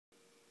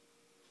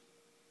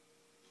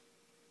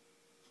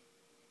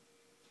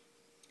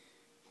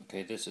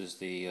Okay, this is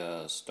the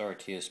Star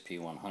TSP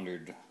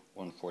 100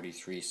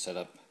 143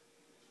 setup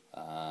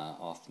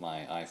off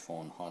my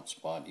iPhone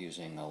hotspot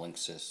using a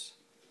Linksys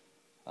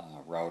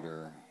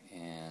router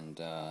and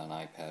an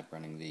iPad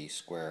running the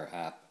Square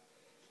app.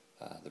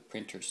 The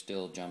printer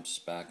still jumps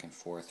back and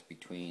forth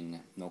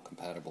between no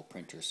compatible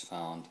printers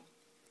found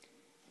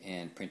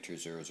and printer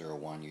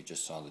 001. You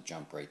just saw the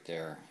jump right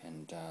there,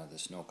 and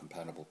this no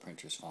compatible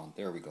printers found.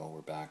 There we go,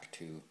 we're back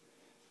to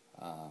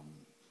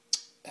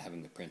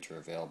having the printer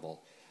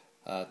available.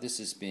 This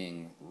is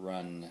being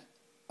run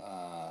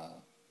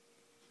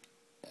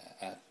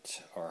at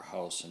our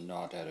house and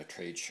not at a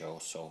trade show,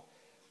 so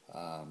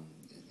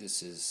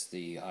this is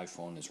the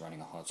iPhone is running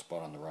a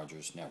hotspot on the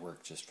Rogers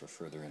network just for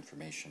further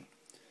information.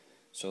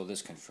 So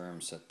this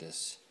confirms that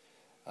this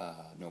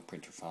no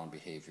printer found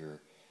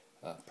behavior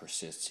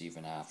persists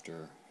even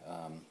after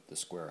the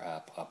Square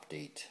app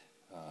update,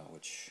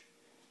 which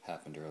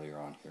happened earlier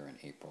on here in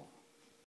April.